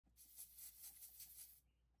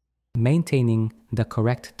Maintaining the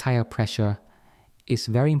correct tire pressure is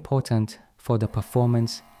very important for the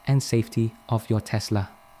performance and safety of your Tesla.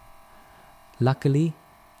 Luckily,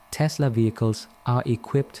 Tesla vehicles are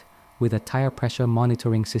equipped with a tire pressure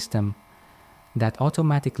monitoring system that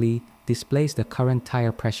automatically displays the current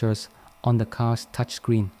tire pressures on the car's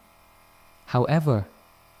touchscreen. However,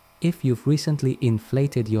 if you've recently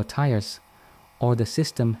inflated your tires or the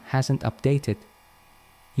system hasn't updated,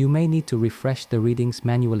 you may need to refresh the readings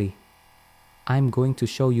manually. I'm going to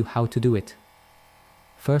show you how to do it.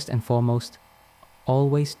 First and foremost,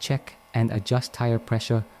 always check and adjust tire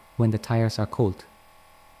pressure when the tires are cold.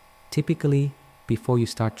 Typically before you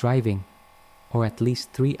start driving, or at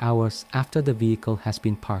least 3 hours after the vehicle has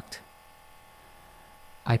been parked.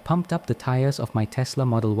 I pumped up the tires of my Tesla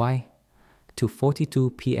Model Y to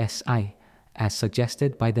 42 psi as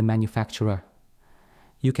suggested by the manufacturer.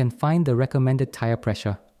 You can find the recommended tire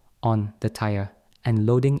pressure on the tire and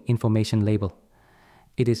loading information label.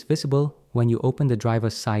 It is visible when you open the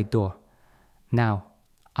driver's side door. Now,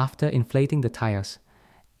 after inflating the tires,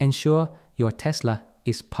 ensure your Tesla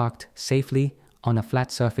is parked safely on a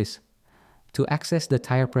flat surface. To access the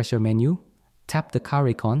tire pressure menu, tap the car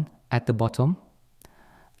icon at the bottom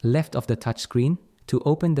left of the touchscreen to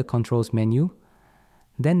open the controls menu,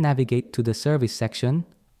 then navigate to the service section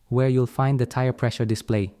where you'll find the tire pressure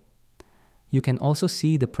display. You can also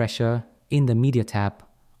see the pressure in the media tab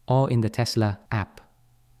or in the Tesla app.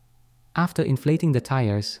 After inflating the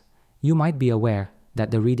tires, you might be aware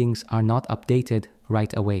that the readings are not updated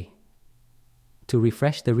right away. To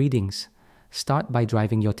refresh the readings, start by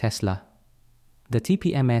driving your Tesla. The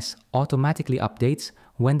TPMS automatically updates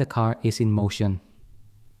when the car is in motion.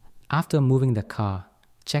 After moving the car,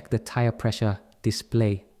 check the tire pressure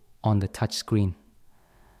display on the touchscreen.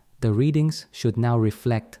 The readings should now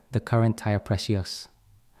reflect the current tire pressures.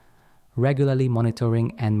 Regularly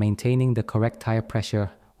monitoring and maintaining the correct tire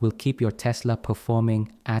pressure will keep your Tesla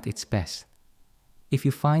performing at its best. If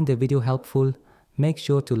you find the video helpful, make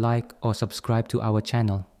sure to like or subscribe to our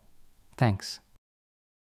channel. Thanks.